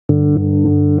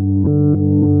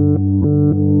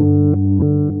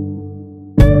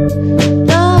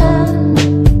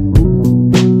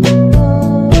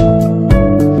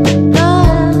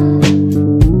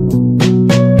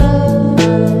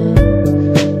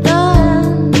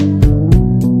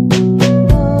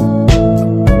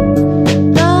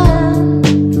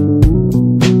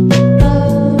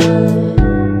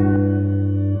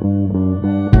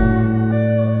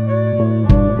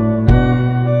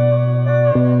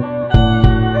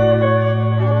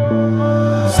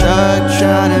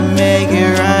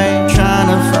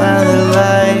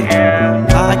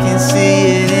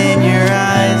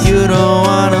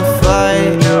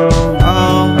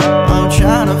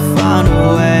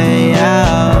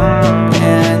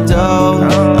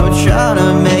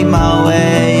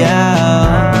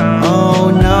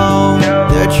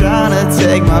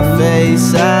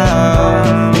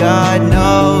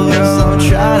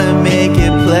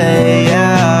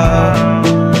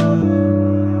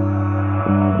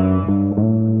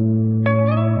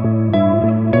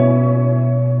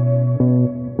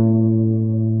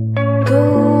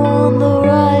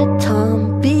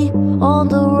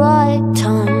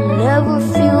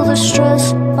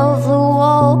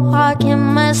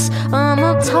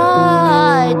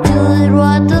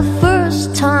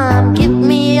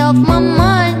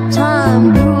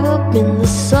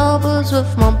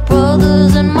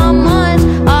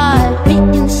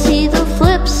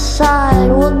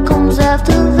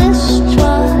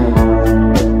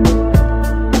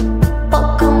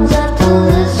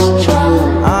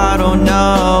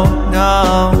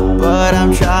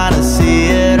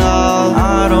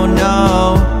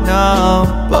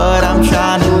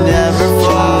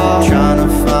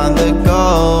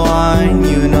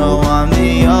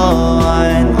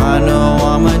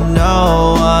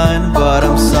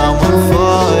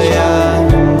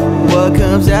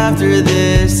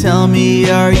this? Tell me,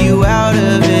 are you out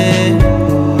of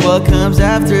it? What comes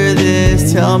after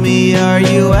this? Tell me, are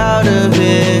you out of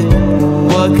it?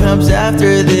 What comes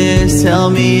after this? Tell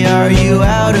me, are you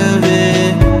out of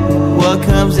it? What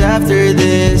comes after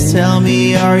this? Tell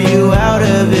me, are you out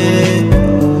of it?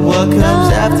 What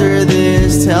comes after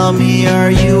this? Tell me,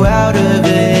 are you out of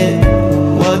it?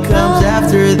 What comes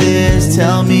after this?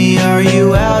 Tell me, are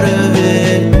you out of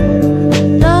it?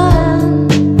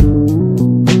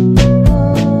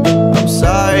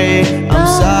 I'm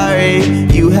sorry,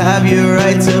 you have your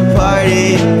right to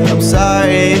party. I'm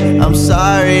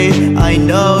sorry, I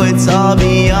know it's all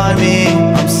beyond me.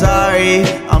 I'm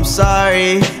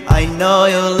sorry, I know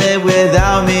you'll